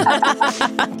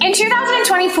 In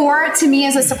 2024, to me,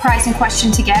 is a surprising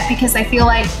question to get because I feel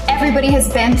like everybody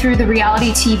has been through the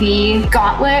reality TV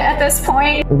gauntlet at this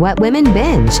point. What Women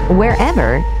Binge,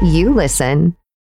 wherever you listen.